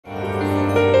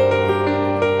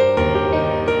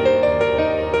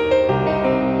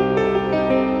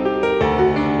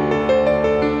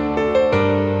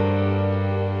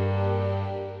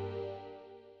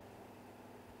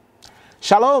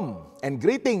Shalom and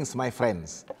greetings, my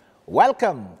friends.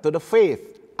 Welcome to the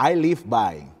faith I live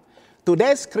by.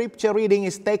 Today's scripture reading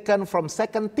is taken from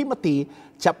 2 Timothy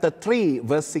chapter 3,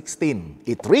 verse 16.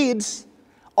 It reads,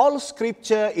 "All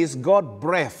scripture is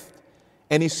God-breathed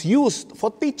and is used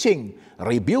for teaching,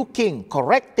 rebuking,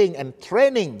 correcting, and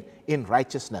training in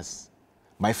righteousness."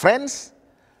 My friends,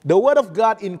 the Word of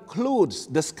God includes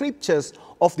the scriptures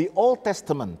of the Old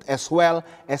Testament as well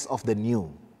as of the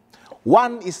New.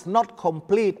 One is not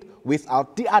complete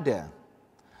without the other.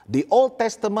 The Old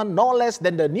Testament, no less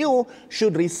than the New,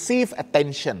 should receive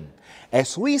attention.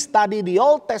 As we study the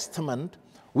Old Testament,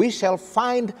 we shall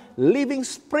find living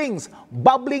springs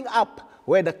bubbling up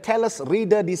where the careless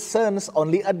reader discerns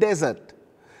only a desert.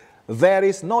 There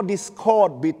is no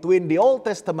discord between the Old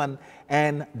Testament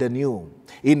and the New.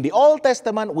 In the Old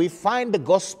Testament, we find the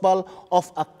gospel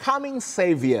of a coming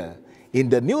Savior. In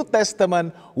the New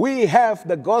Testament, we have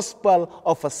the gospel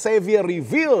of a Savior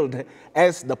revealed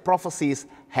as the prophecies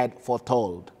had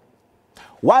foretold.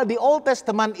 While the Old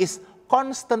Testament is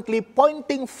constantly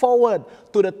pointing forward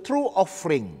to the true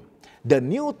offering, the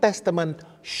New Testament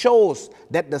shows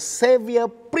that the Savior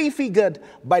prefigured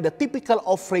by the typical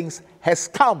offerings has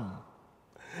come.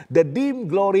 The dim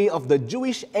glory of the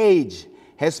Jewish age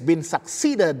has been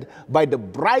succeeded by the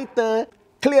brighter,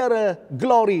 clearer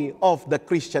glory of the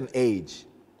Christian age.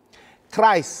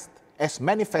 Christ, as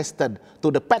manifested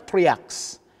to the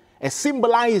patriarchs, as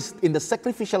symbolized in the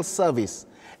sacrificial service,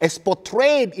 as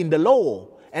portrayed in the law,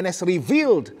 and as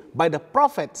revealed by the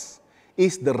prophets,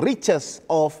 is the riches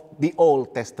of the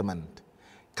Old Testament.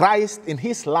 Christ in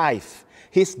his life,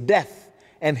 his death,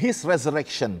 and his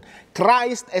resurrection,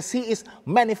 Christ as he is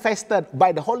manifested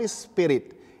by the Holy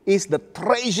Spirit, is the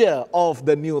treasure of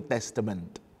the New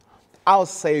Testament. Our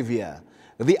Savior,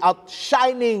 the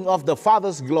outshining of the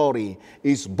Father's glory,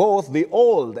 is both the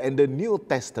Old and the New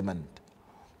Testament.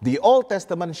 The Old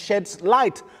Testament sheds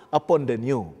light upon the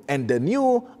New, and the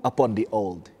New upon the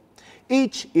Old.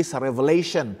 Each is a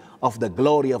revelation of the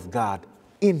glory of God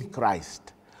in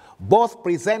Christ. Both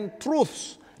present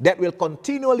truths that will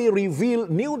continually reveal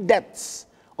new depths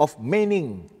of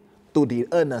meaning to the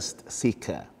earnest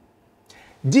seeker.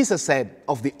 Jesus said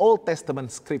of the Old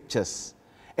Testament scriptures,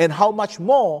 and how much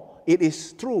more it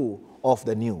is true of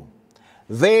the New.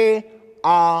 "They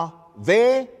are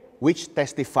they which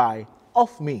testify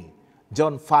of me."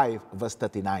 John 5, verse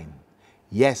 39.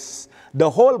 Yes, the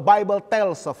whole Bible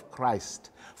tells of Christ.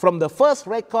 From the first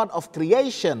record of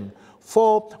creation,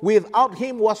 "For without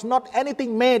him was not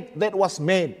anything made that was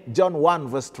made." John 1,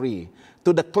 verse 3.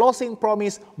 To the closing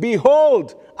promise,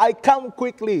 "Behold, I come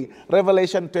quickly."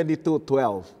 Revelation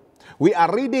 22:12. We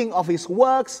are reading of his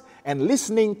works and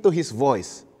listening to his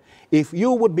voice. If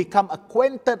you would become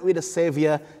acquainted with the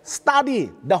Savior,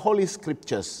 study the Holy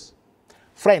Scriptures.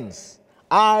 Friends,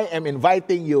 I am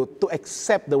inviting you to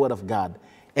accept the Word of God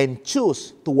and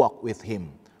choose to walk with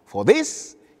him. For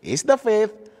this is the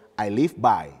faith I live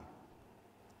by.